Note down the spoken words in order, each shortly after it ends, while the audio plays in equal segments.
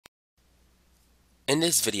In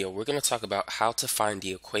this video, we're going to talk about how to find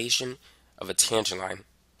the equation of a tangent line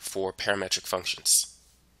for parametric functions.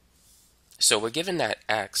 So we're given that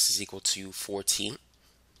x is equal to 4t,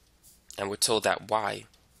 and we're told that y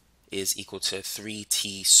is equal to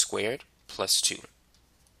 3t squared plus 2.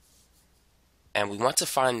 And we want to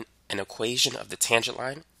find an equation of the tangent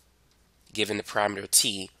line given the parameter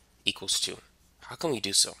t equals 2. How can we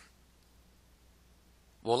do so?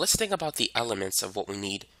 Well, let's think about the elements of what we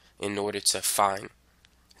need in order to find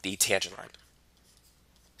the tangent line.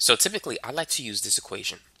 So typically, I like to use this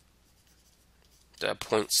equation, the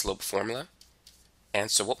point slope formula. And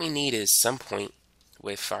so what we need is some point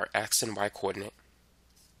with our x and y coordinate.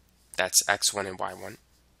 That's x1 and y1.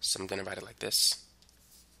 So I'm going to write it like this.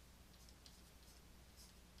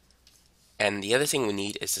 And the other thing we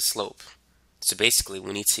need is the slope. So basically,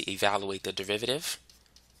 we need to evaluate the derivative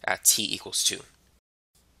at t equals 2.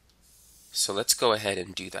 So let's go ahead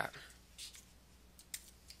and do that.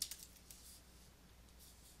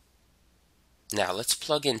 Now let's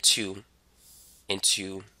plug in 2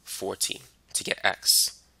 into 4t to get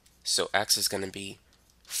x. So x is going to be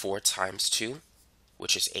 4 times 2,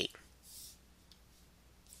 which is 8.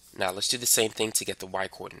 Now let's do the same thing to get the y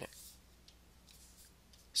coordinate.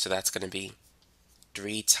 So that's going to be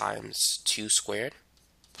 3 times 2 squared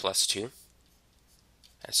plus 2.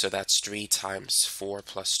 And so that's 3 times 4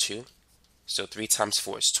 plus 2. So 3 times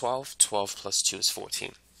 4 is 12. 12 plus 2 is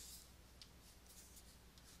 14.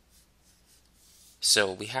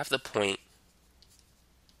 So we have the point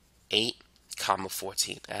 8,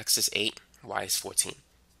 14. X is 8, y is 14.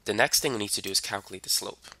 The next thing we need to do is calculate the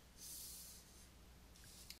slope.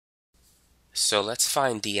 So let's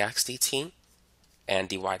find dx dt and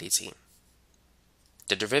dy dt.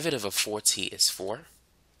 The derivative of 4t is 4.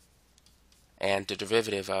 And the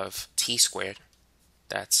derivative of t squared,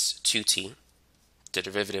 that's 2t. The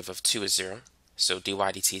derivative of 2 is 0. So dy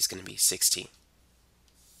dt is going to be 6t.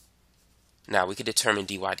 Now we can determine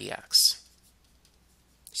dy dx.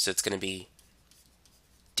 So it's going to be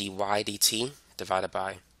dy dt divided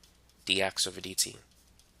by dx over dt.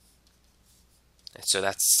 And so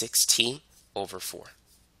that's 6t over 4.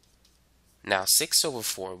 Now 6 over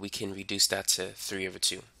 4, we can reduce that to 3 over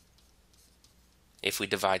 2 if we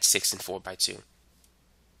divide 6 and 4 by 2.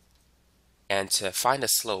 And to find a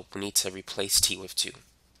slope, we need to replace t with 2.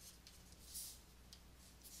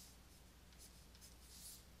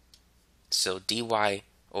 So dy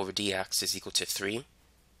over dx is equal to 3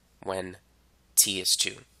 when t is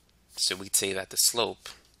 2. So we'd say that the slope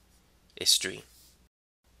is 3.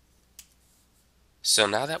 So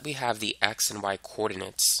now that we have the x and y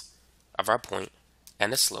coordinates of our point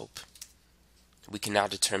and the slope, we can now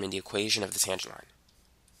determine the equation of the tangent line.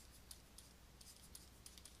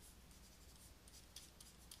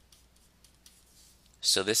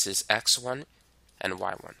 So this is x1 and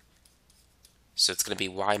y1. So it's going to be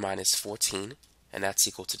y minus 14, and that's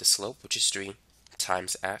equal to the slope, which is 3,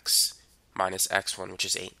 times x minus x1, which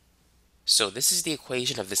is 8. So this is the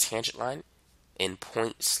equation of this tangent line in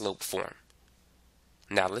point-slope form.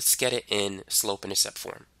 Now let's get it in slope-intercept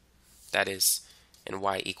form. That is in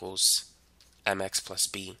y equals mx plus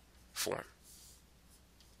b form.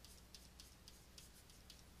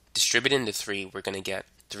 Distributing the 3, we're going to get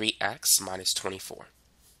 3x minus 24.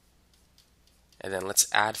 And then let's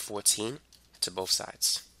add 14 to both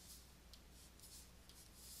sides.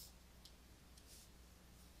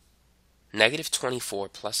 Negative 24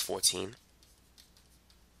 plus 14,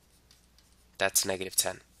 that's negative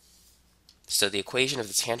 10. So the equation of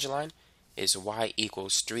the tangent line is y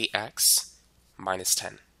equals 3x minus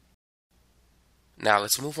 10. Now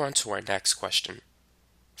let's move on to our next question.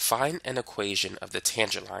 Find an equation of the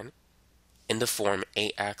tangent line in the form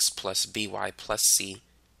ax plus by plus c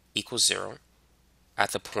equals 0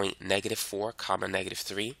 at the point negative 4, negative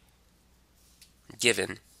 3,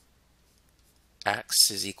 given x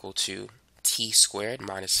is equal to t squared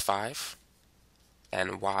minus 5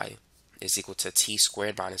 and y is equal to t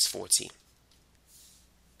squared minus 4t.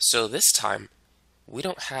 So this time, we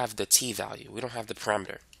don't have the t value, we don't have the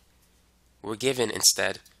parameter. We're given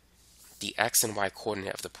instead the x and y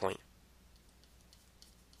coordinate of the point,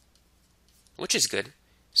 which is good.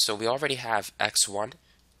 So we already have x1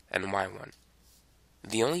 and y1.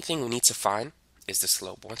 The only thing we need to find is the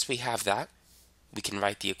slope. Once we have that, we can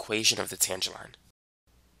write the equation of the tangent line.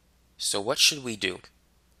 So what should we do?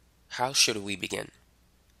 How should we begin?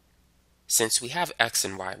 Since we have x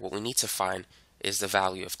and y, what we need to find is the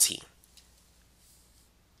value of t.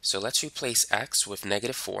 So let's replace x with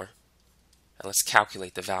negative 4, and let's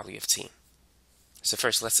calculate the value of t. So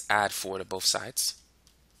first, let's add 4 to both sides.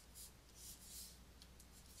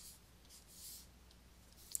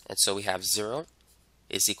 And so we have 0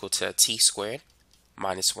 is equal to t squared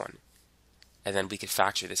minus 1. And then we could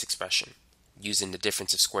factor this expression using the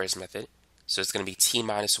difference of squares method. So it's going to be t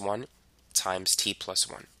minus 1 times t plus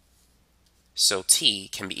 1. So t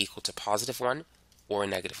can be equal to positive 1 or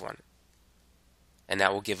negative 1. And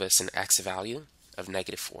that will give us an x value of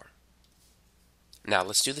negative 4. Now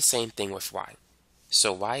let's do the same thing with y.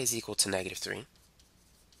 So y is equal to negative 3.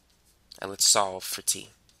 And let's solve for t.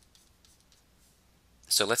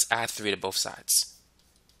 So let's add 3 to both sides.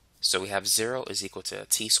 So we have 0 is equal to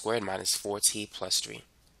t squared minus 4t plus 3.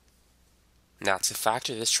 Now to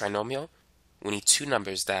factor this trinomial, we need two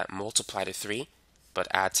numbers that multiply to 3 but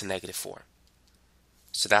add to negative 4.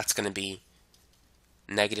 So that's going to be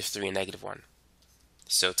negative 3 and negative 1.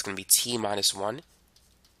 So it's going to be t minus 1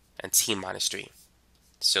 and t minus 3.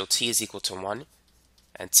 So t is equal to 1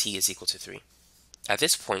 and t is equal to 3. At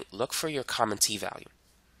this point, look for your common t value.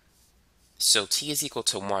 So t is equal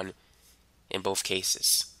to 1 in both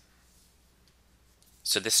cases.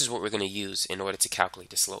 So this is what we're going to use in order to calculate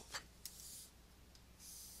the slope.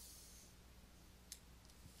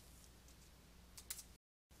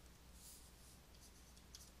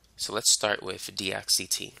 So let's start with dx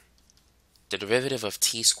dt. The derivative of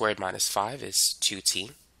t squared minus 5 is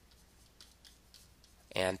 2t.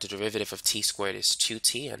 And the derivative of t squared is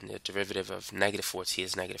 2t, and the derivative of negative 4t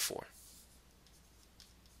is negative 4.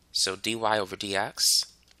 So dy over dx,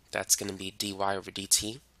 that's going to be dy over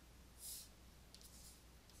dt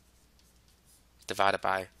divided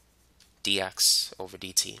by dx over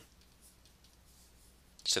dt.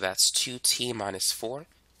 So that's 2t minus 4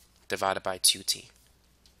 divided by 2t.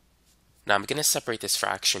 Now I'm going to separate this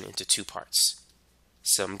fraction into two parts.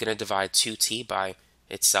 So I'm going to divide 2t by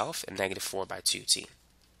itself and negative 4 by 2t.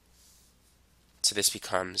 So this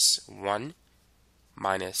becomes 1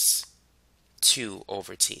 minus 2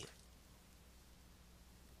 over t.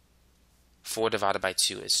 4 divided by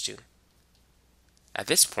 2 is 2. At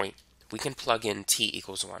this point, we can plug in t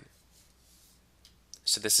equals 1.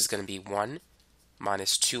 So this is going to be 1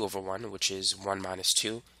 minus 2 over 1, which is 1 minus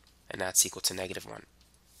 2, and that's equal to negative 1.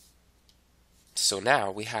 So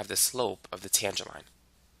now we have the slope of the tangent line.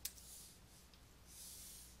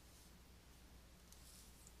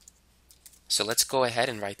 So let's go ahead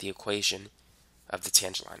and write the equation of the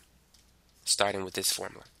tangent line, starting with this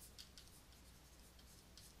formula.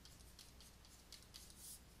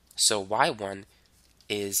 So y1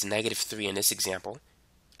 is negative 3 in this example,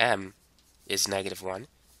 m is negative 1,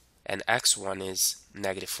 and x1 is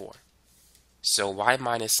negative 4. So y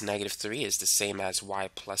minus negative 3 is the same as y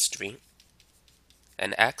plus 3,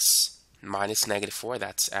 and x minus negative 4,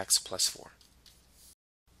 that's x plus 4.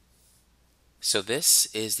 So this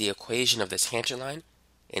is the equation of the tangent line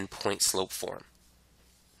in point-slope form.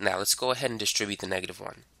 Now let's go ahead and distribute the negative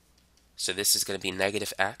 1. So this is going to be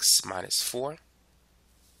negative x minus 4.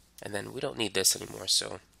 And then we don't need this anymore,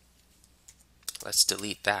 so let's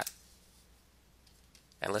delete that.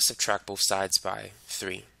 And let's subtract both sides by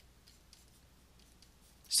 3.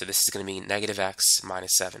 So this is going to be negative x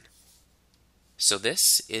minus 7. So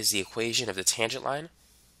this is the equation of the tangent line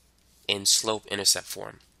in slope-intercept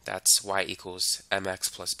form. That's y equals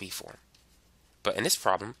mx plus b form. But in this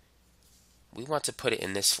problem, we want to put it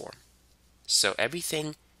in this form. So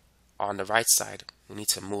everything on the right side, we need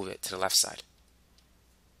to move it to the left side.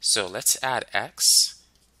 So let's add x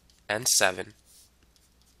and 7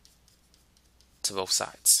 to both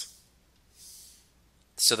sides.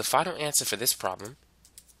 So the final answer for this problem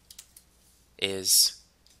is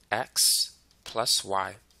x plus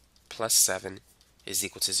y plus 7 is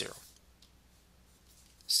equal to 0.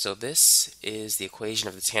 So this is the equation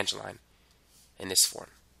of the tangent line in this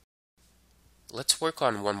form. Let's work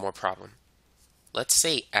on one more problem. Let's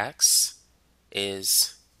say x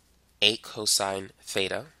is 8 cosine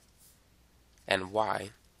theta and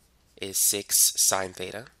y is 6 sine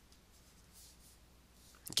theta,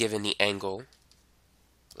 given the angle,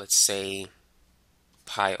 let's say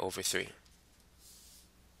pi over 3.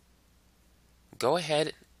 Go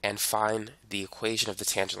ahead and find the equation of the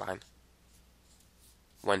tangent line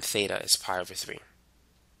when theta is pi over 3.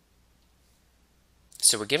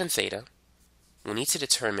 So we're given theta. We need to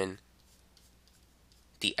determine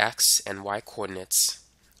the x and y coordinates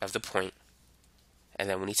of the point, and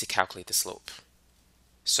then we need to calculate the slope.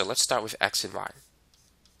 So let's start with x and y.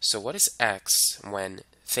 So what is x when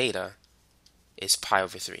theta is pi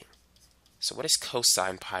over 3? So what is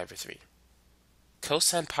cosine pi over 3?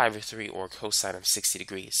 Cosine pi over 3, or cosine of 60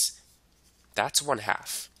 degrees, that's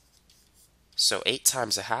 1/2. So 8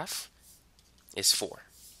 times 1/2 is 4.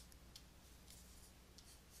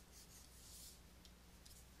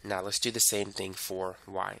 Now let's do the same thing for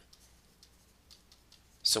y.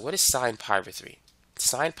 So what is sine pi over 3?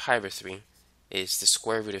 sine pi over 3 is the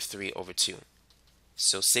square root of 3 over 2.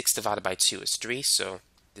 So 6 divided by 2 is 3, so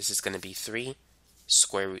this is going to be 3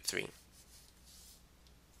 square root 3.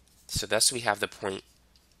 So thus we have the point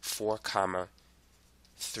 4 comma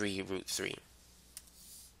 3 root 3.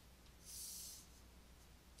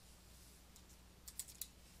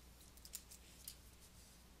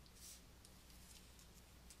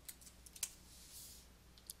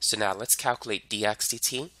 So now let's calculate dx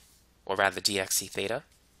dt, or rather dx d theta,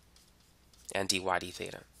 and dy d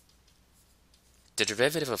theta. The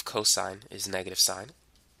derivative of cosine is negative sine,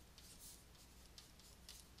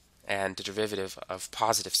 and the derivative of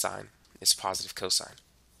positive sine is positive cosine.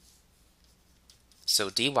 So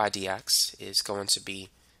dy dx is going to be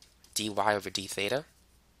dy over d theta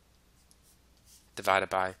divided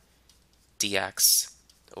by dx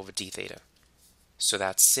over d theta. So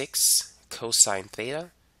that's 6 cosine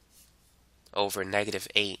theta over negative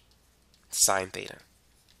 8 sine theta.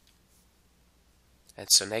 And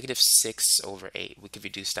so negative 6 over 8, we could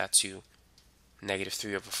reduce that to negative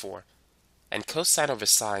 3 over 4. And cosine over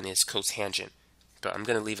sine is cotangent, but I'm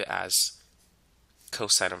going to leave it as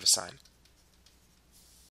cosine over sine.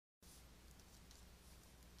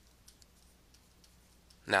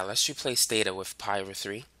 Now let's replace theta with pi over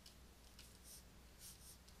 3.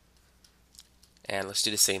 And let's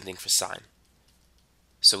do the same thing for sine.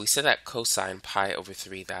 So we said that cosine pi over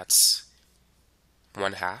 3, that's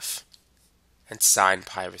 1/2. And sine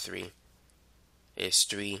pi over 3 is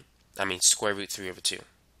square root 3 over 2.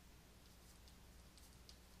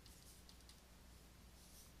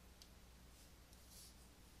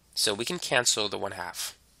 So we can cancel the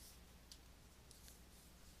 1/2.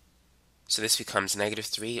 So this becomes negative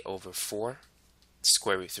 3 over 4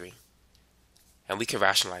 square root 3. And we can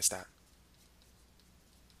rationalize that.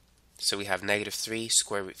 So we have negative 3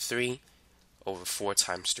 square root 3 over 4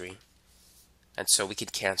 times 3. And so we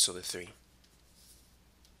could cancel the 3.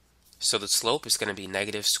 So the slope is going to be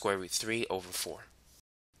negative square root 3 over 4.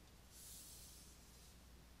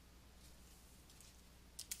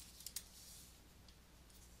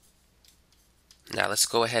 Now let's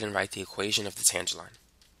go ahead and write the equation of the tangent line.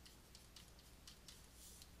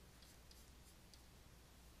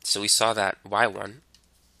 So we saw that y1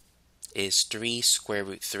 is 3 square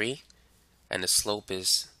root 3, and the slope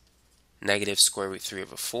is negative square root 3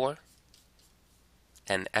 over 4,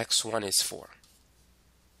 and x1 is 4.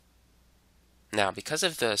 Now, because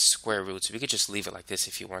of the square roots, we could just leave it like this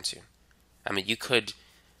if you want to. I mean, you could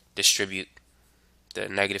distribute the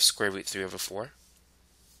negative square root 3 over 4,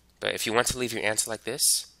 but if you want to leave your answer like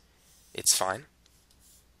this, it's fine.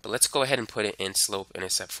 But let's go ahead and put it in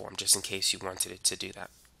slope-intercept form, just in case you wanted it to do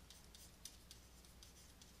that.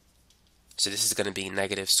 So this is going to be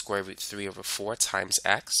negative square root 3 over 4 times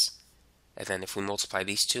x. And then if we multiply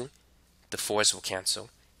these two, the 4's will cancel.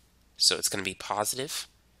 So it's going to be positive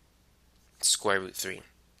square root 3.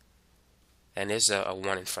 And there's a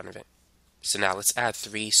 1 in front of it. So now let's add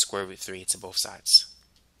 3 square root 3 to both sides.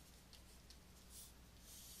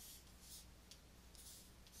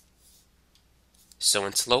 So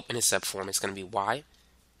in slope-intercept form, it's going to be y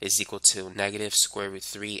is equal to negative square root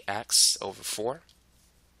 3x over 4.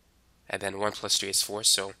 And then 1 plus 3 is 4,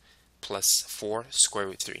 so plus 4 square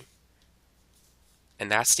root 3.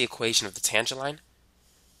 And that's the equation of the tangent line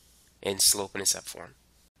in slope-intercept form.